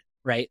good,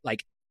 right?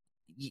 Like,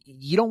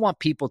 you don't want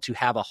people to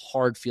have a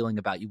hard feeling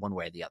about you one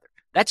way or the other.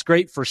 That's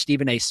great for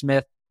Stephen A.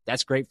 Smith.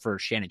 That's great for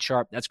Shannon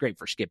Sharp. That's great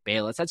for Skip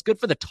Bayless. That's good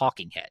for the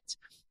talking heads.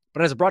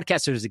 But as a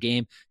broadcaster of the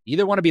game, you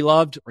either want to be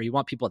loved or you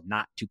want people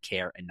not to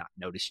care and not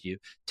notice you.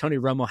 Tony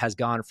Romo has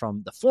gone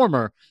from the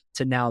former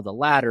to now the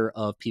latter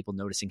of people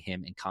noticing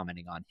him and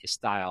commenting on his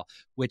style,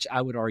 which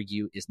I would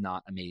argue is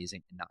not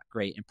amazing and not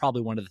great, and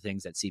probably one of the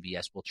things that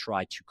CBS will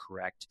try to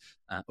correct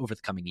over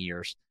the coming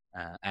years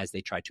as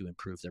they try to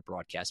improve their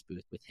broadcast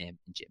booth with him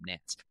and Jim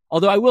Nantz.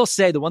 Although I will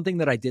say the one thing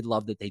that I did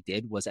love that they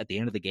did was at the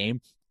end of the game,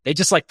 they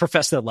just like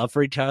professed their love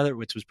for each other,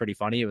 which was pretty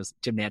funny. It was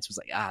Jim Nantz was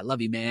like, I love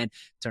you, man.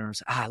 Turner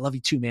was like, I love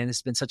you too, man. This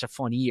has been such a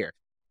fun year.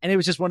 And it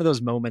was just one of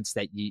those moments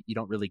that you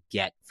don't really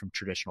get from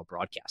traditional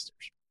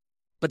broadcasters.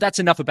 But that's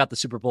enough about the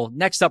Super Bowl.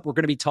 Next up, we're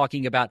going to be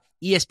talking about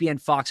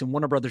ESPN, Fox, and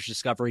Warner Brothers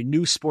Discovery,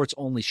 new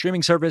sports-only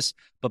streaming service.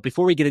 But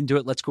before we get into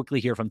it, let's quickly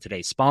hear from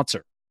today's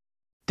sponsor.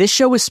 This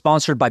show is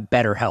sponsored by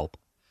BetterHelp.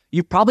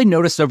 You've probably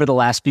noticed over the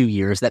last few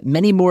years that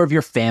many more of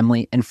your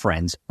family and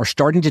friends are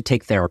starting to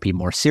take therapy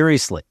more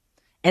seriously.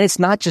 And it's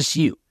not just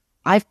you.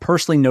 I've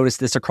personally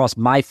noticed this across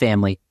my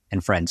family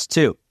and friends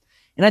too.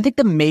 And I think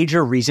the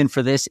major reason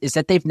for this is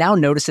that they've now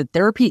noticed that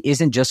therapy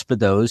isn't just for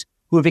those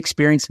who have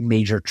experienced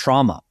major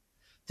trauma.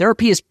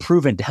 Therapy is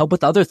proven to help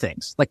with other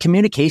things like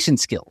communication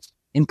skills,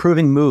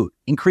 improving mood,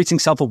 increasing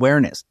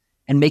self-awareness,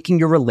 and making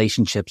your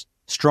relationships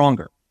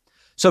stronger.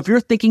 So if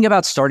you're thinking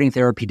about starting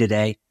therapy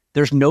today,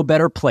 there's no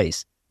better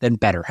place than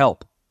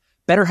BetterHelp.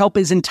 BetterHelp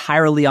is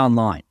entirely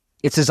online.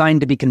 It's designed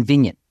to be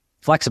convenient,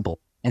 flexible,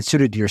 and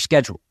suited to your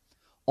schedule.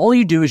 All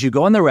you do is you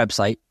go on their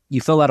website,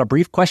 you fill out a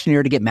brief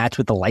questionnaire to get matched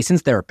with a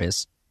licensed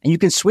therapist, and you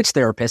can switch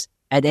therapists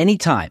at any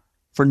time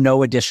for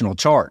no additional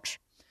charge.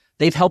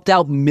 They've helped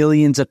out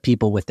millions of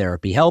people with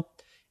therapy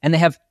help, and they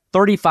have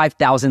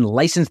 35,000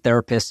 licensed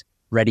therapists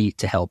ready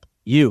to help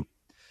you.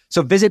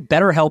 So visit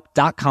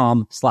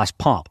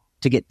betterhelp.com/pomp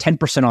to get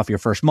 10% off your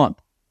first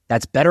month.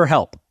 That's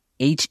BetterHelp,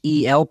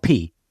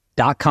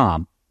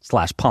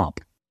 HELP.com/pomp.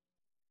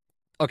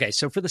 Okay,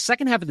 so for the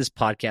second half of this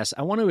podcast,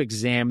 I want to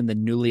examine the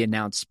newly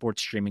announced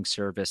sports streaming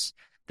service,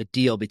 the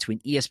deal between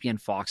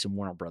ESPN, Fox, and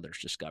Warner Brothers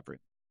Discovery.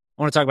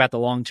 I want to talk about the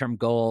long-term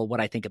goal,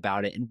 what I think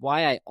about it, and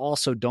why I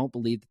also don't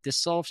believe that this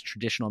solves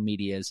traditional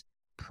media's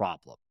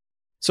problem.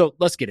 So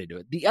let's get into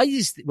it. The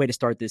easiest way to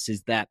start this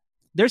is that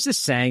there's this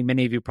saying,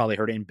 many of you probably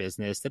heard it in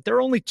business, that there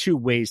are only two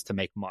ways to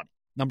make money.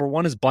 Number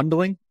one is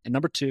bundling, and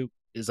number two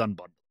is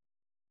unbundling.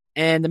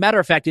 And the matter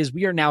of fact is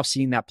we are now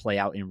seeing that play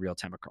out in real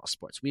time across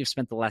sports. We have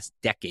spent the last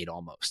decade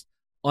almost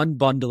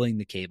unbundling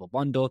the cable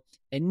bundle,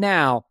 and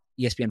now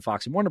ESPN,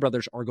 Fox, and Warner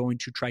Brothers are going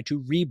to try to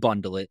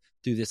rebundle it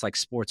through this like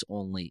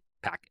sports-only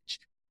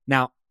package.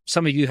 Now,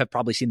 some of you have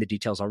probably seen the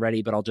details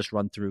already, but I'll just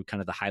run through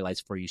kind of the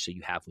highlights for you so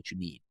you have what you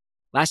need.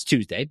 Last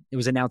Tuesday, it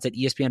was announced that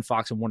ESPN,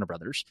 Fox, and Warner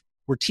Brothers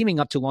were teaming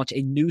up to launch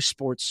a new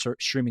sports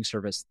streaming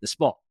service this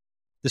fall.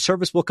 The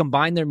service will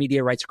combine their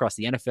media rights across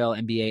the NFL,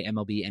 NBA,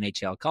 MLB,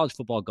 NHL, college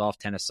football, golf,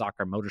 tennis,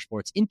 soccer,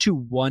 motorsports into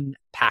one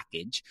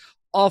package,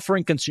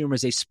 offering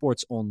consumers a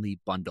sports-only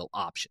bundle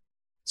option.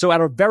 So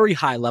at a very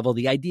high level,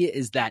 the idea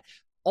is that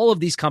all of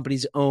these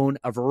companies own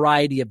a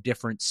variety of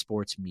different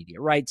sports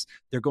media rights.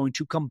 They're going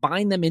to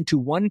combine them into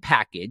one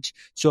package.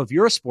 So if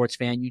you're a sports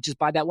fan, you just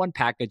buy that one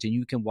package and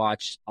you can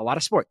watch a lot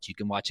of sports. You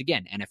can watch,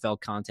 again,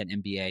 NFL content,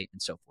 NBA,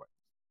 and so forth.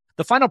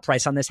 The final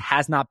price on this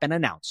has not been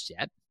announced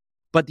yet,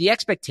 but the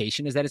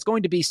expectation is that it's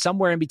going to be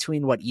somewhere in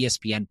between what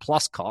ESPN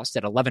Plus costs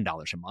at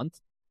 $11 a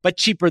month, but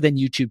cheaper than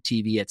YouTube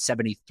TV at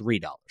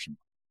 $73 a month.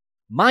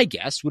 My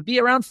guess would be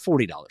around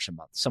 $40 a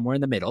month, somewhere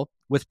in the middle,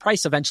 with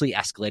price eventually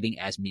escalating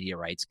as media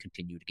rights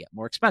continue to get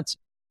more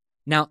expensive.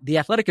 Now, The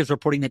Athletic is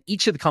reporting that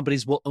each of the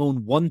companies will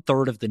own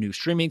 1/3 of the new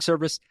streaming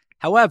service.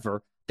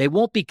 However, they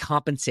won't be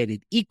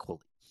compensated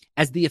equally,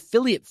 as the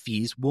affiliate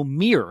fees will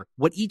mirror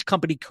what each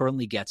company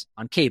currently gets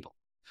on cable.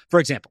 For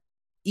example,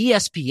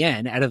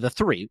 ESPN, out of the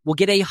three, will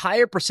get a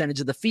higher percentage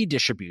of the fee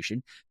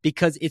distribution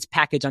because its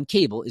package on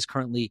cable is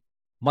currently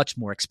much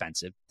more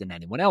expensive than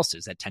anyone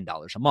else's at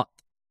 $10 a month.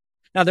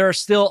 Now, there are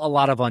still a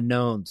lot of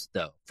unknowns,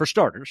 though. For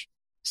starters,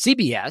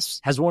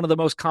 CBS has one of the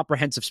most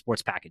comprehensive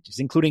sports packages,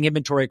 including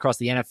inventory across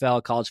the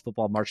NFL, college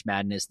football, March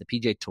Madness, the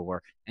PGA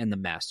Tour, and the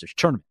Masters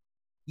Tournament.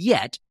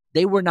 Yet,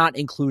 they were not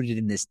included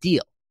in this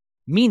deal,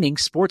 meaning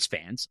sports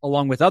fans,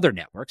 along with other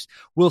networks,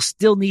 will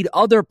still need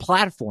other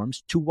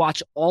platforms to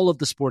watch all of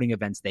the sporting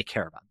events they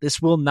care about.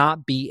 This will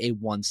not be a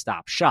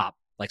one-stop shop,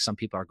 like some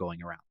people are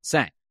going around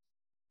saying.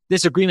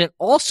 This agreement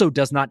also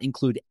does not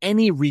include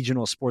any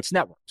regional sports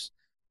networks,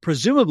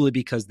 presumably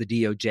because the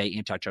DOJ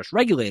antitrust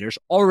regulators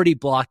already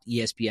blocked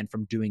ESPN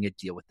from doing a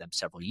deal with them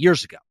several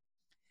years ago.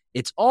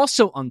 It's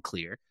also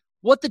unclear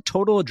what the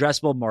total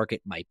addressable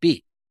market might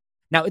be.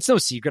 Now, it's no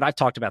secret, I've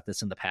talked about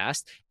this in the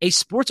past, a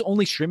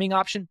sports-only streaming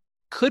option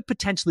could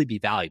potentially be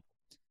valuable.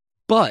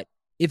 But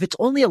if it's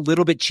only a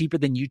little bit cheaper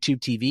than YouTube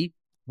TV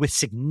with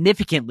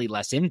significantly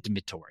less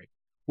inventory,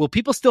 will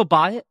people still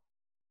buy it?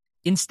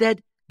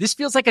 Instead, this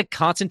feels like a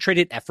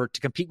concentrated effort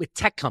to compete with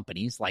tech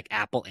companies like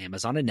Apple,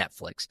 Amazon, and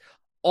Netflix,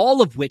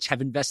 all of which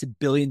have invested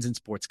billions in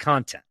sports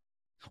content.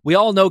 We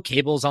all know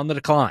cable is on the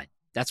decline.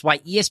 That's why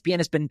ESPN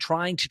has been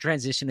trying to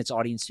transition its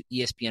audience to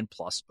ESPN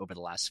Plus over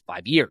the last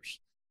 5 years.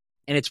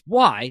 And it's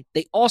why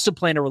they also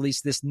plan to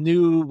release this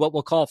new, what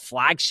we'll call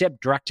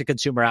flagship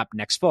direct-to-consumer app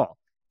next fall,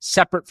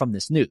 separate from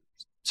this news.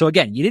 So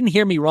again, you didn't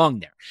hear me wrong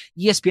there.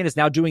 ESPN is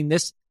now doing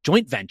this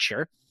joint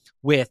venture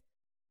with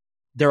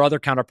their other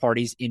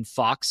counterparties in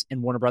Fox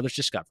and Warner Brothers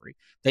Discovery.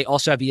 They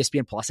also have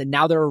ESPN Plus, and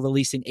now they're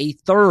releasing a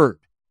third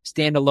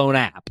standalone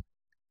app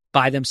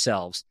by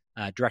themselves,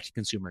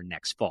 direct-to-consumer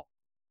next fall.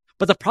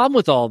 But the problem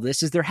with all of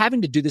this is they're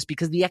having to do this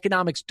because the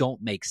economics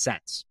don't make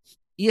sense.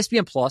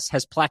 ESPN Plus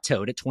has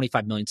plateaued at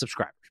 25 million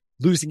subscribers,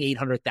 losing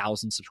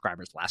 800,000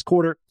 subscribers last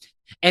quarter.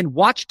 And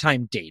watch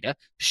time data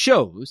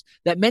shows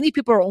that many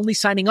people are only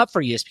signing up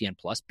for ESPN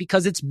Plus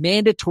because it's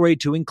mandatory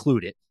to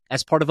include it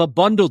as part of a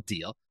bundled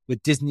deal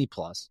with Disney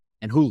Plus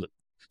and Hulu.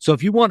 So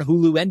if you want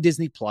Hulu and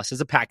Disney Plus as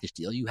a package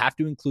deal, you have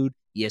to include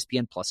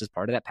ESPN Plus as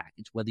part of that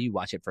package, whether you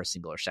watch it for a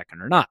single or second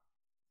or not.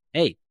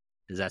 Hey,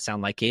 does that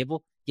sound like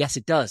cable? Yes,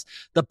 it does.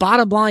 The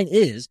bottom line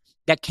is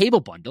that cable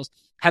bundles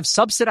have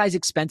subsidized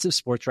expensive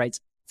sports rights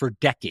for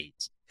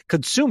decades.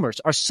 Consumers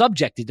are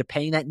subjected to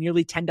paying that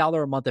nearly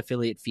 $10 a month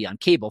affiliate fee on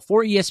cable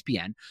for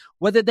ESPN,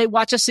 whether they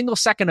watch a single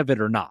second of it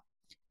or not.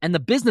 And the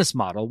business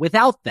model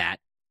without that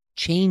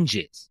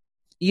changes.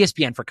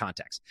 ESPN, for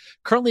context,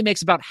 currently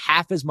makes about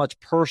half as much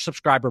per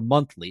subscriber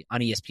monthly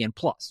on ESPN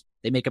Plus.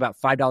 They make about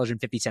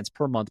 $5.50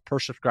 per month per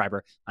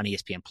subscriber on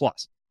ESPN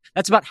Plus.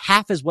 That's about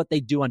half as what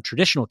they do on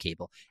traditional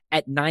cable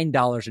at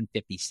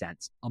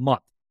 $9.50 a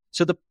month.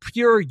 So the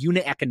pure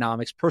unit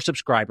economics per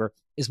subscriber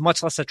is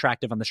much less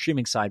attractive on the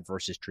streaming side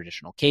versus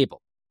traditional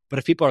cable. But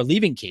if people are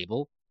leaving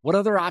cable, what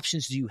other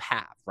options do you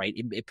have, right?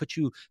 It puts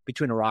you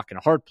between a rock and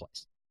a hard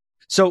place.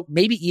 So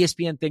maybe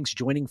ESPN thinks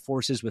joining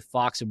forces with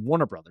Fox and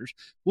Warner Brothers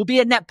will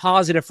be a net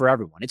positive for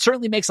everyone. It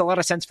certainly makes a lot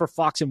of sense for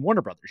Fox and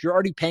Warner Brothers. You're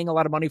already paying a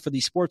lot of money for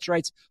these sports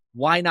rights.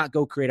 Why not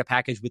go create a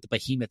package with the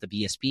behemoth of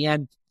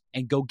ESPN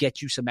and go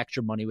get you some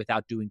extra money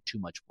without doing too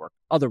much work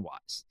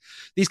otherwise?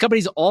 These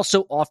companies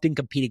also often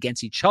compete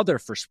against each other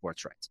for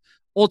sports rights,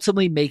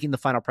 ultimately making the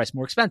final price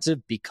more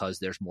expensive because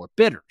there's more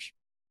bidders.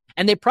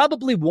 And they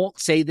probably won't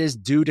say this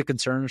due to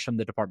concerns from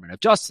the Department of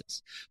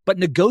Justice, but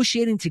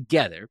negotiating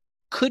together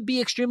could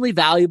be extremely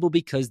valuable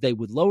because they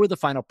would lower the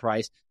final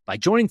price by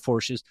joining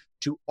forces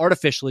to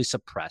artificially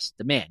suppress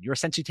demand. You're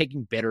essentially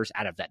taking bidders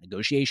out of that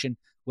negotiation,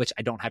 which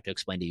I don't have to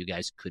explain to you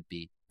guys could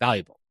be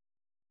valuable.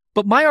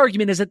 But my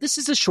argument is that this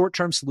is a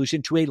short-term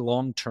solution to a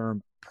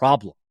long-term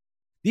problem.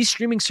 These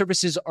streaming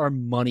services are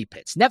money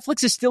pits.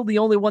 Netflix is still the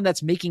only one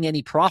that's making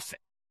any profit.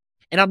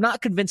 And I'm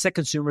not convinced that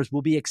consumers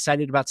will be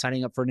excited about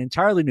signing up for an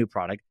entirely new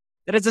product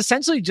that is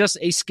essentially just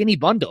a skinny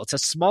bundle. It's a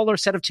smaller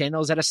set of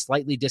channels at a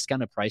slightly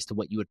discounted price to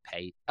what you would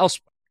pay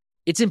elsewhere.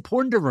 It's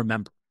important to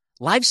remember,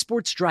 live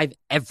sports drive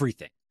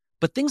everything,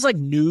 but things like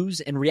news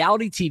and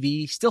reality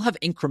TV still have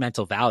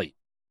incremental value.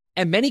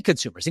 And many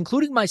consumers,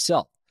 including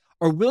myself,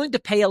 are willing to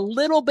pay a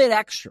little bit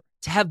extra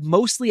to have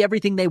mostly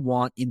everything they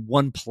want in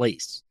one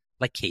place,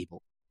 like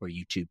cable or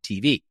YouTube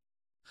TV.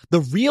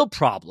 The real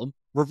problem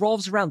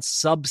revolves around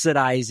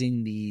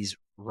subsidizing these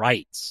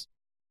rights.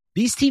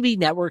 These TV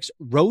networks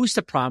rose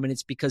to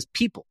prominence because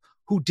people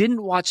who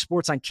didn't watch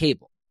sports on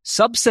cable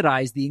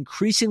subsidized the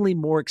increasingly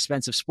more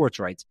expensive sports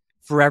rights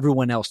for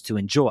everyone else to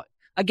enjoy.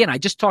 Again, I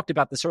just talked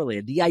about this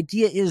earlier. The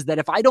idea is that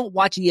if I don't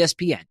watch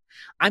ESPN,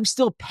 I'm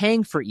still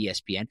paying for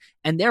ESPN,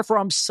 and therefore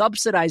I'm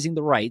subsidizing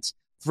the rights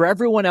for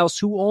everyone else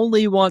who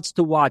only wants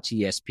to watch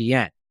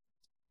ESPN.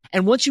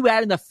 And once you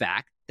add in the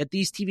fact that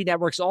these TV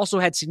networks also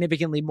had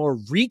significantly more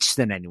reach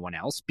than anyone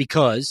else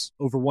because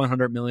over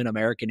 100 million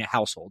American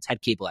households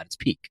had cable at its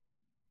peak.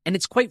 And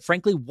it's quite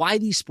frankly why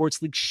these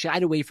sports leagues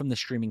shied away from the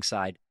streaming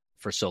side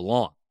for so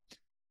long.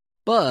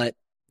 But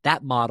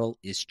that model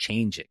is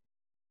changing.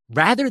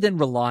 Rather than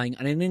relying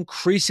on an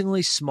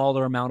increasingly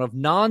smaller amount of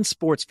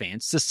non-sports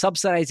fans to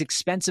subsidize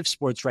expensive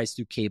sports rights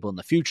through cable in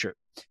the future,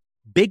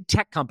 big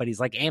tech companies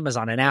like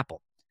Amazon and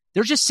Apple,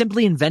 they're just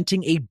simply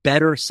inventing a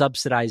better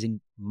subsidizing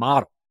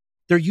model.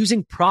 They're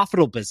using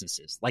profitable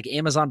businesses like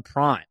Amazon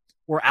Prime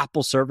or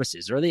Apple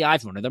services or the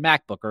iPhone or the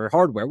MacBook or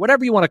hardware,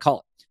 whatever you want to call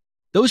it.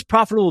 Those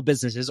profitable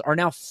businesses are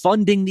now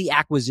funding the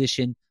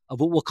acquisition of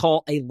what we'll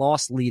call a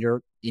loss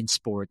leader in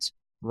sports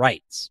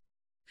rights.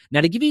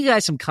 Now, to give you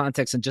guys some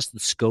context on just the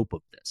scope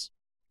of this,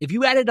 if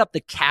you added up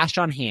the cash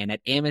on hand at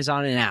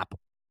Amazon and Apple,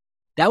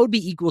 that would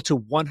be equal to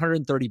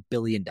 $130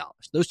 billion.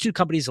 Those two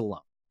companies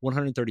alone,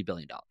 $130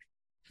 billion.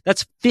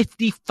 That's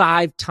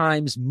 55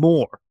 times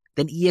more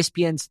than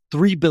ESPN's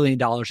 $3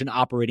 billion in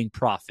operating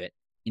profit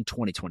in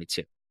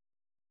 2022.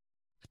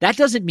 That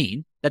doesn't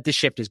mean that the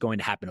shift is going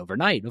to happen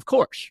overnight, of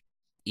course.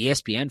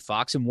 ESPN,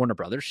 Fox, and Warner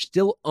Brothers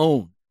still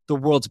own the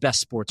world's best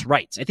sports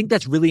rights. I think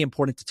that's really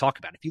important to talk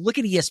about. If you look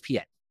at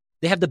ESPN,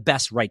 they have the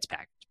best rights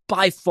package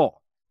by far.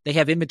 They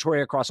have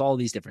inventory across all of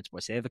these different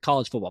sports. They have a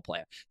college football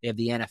player. They have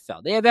the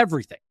NFL. They have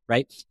everything,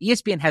 right?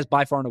 ESPN has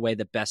by far and away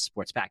the best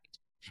sports package.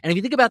 And if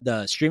you think about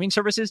the streaming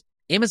services,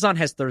 Amazon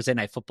has Thursday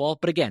Night Football,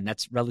 but again,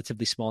 that's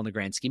relatively small in the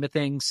grand scheme of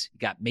things. You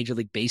got Major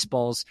League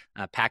Baseball's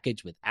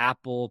package with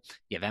Apple.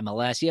 You have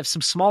MLS. You have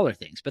some smaller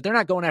things, but they're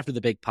not going after the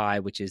big pie,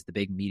 which is the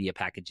big media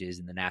packages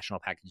and the national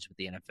packages with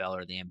the NFL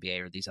or the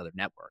NBA or these other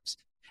networks.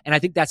 And I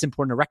think that's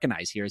important to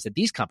recognize here is that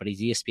these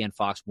companies, ESPN,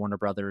 Fox, Warner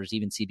Brothers,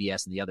 even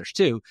CBS and the others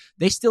too,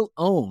 they still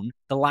own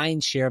the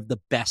lion's share of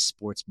the best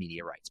sports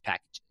media rights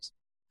packages.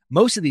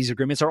 Most of these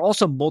agreements are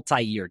also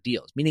multi-year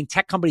deals, meaning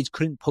tech companies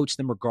couldn't poach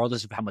them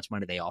regardless of how much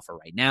money they offer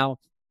right now.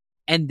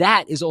 And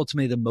that is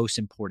ultimately the most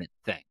important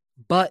thing.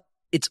 But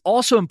it's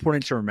also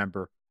important to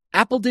remember,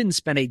 Apple didn't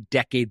spend a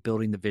decade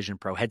building the Vision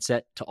Pro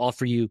headset to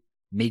offer you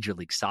Major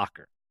League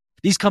Soccer.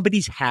 These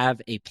companies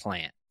have a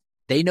plan.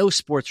 They know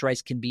sports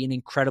rights can be an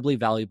incredibly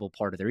valuable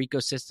part of their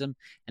ecosystem,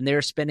 and they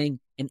are spending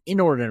an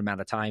inordinate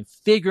amount of time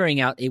figuring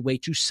out a way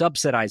to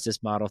subsidize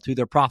this model through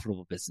their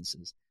profitable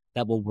businesses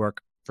that will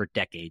work for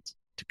decades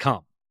to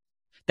come.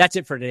 That's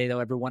it for today, though,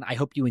 everyone. I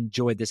hope you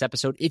enjoyed this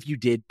episode. If you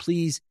did,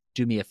 please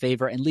do me a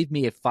favor and leave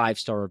me a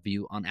 5-star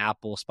review on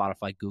Apple,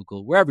 Spotify,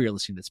 Google, wherever you're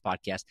listening to this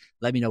podcast.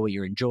 Let me know what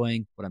you're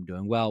enjoying, what I'm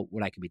doing well,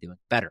 what I can be doing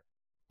better.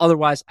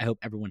 Otherwise, I hope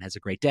everyone has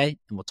a great day,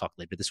 and we'll talk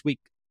later this week.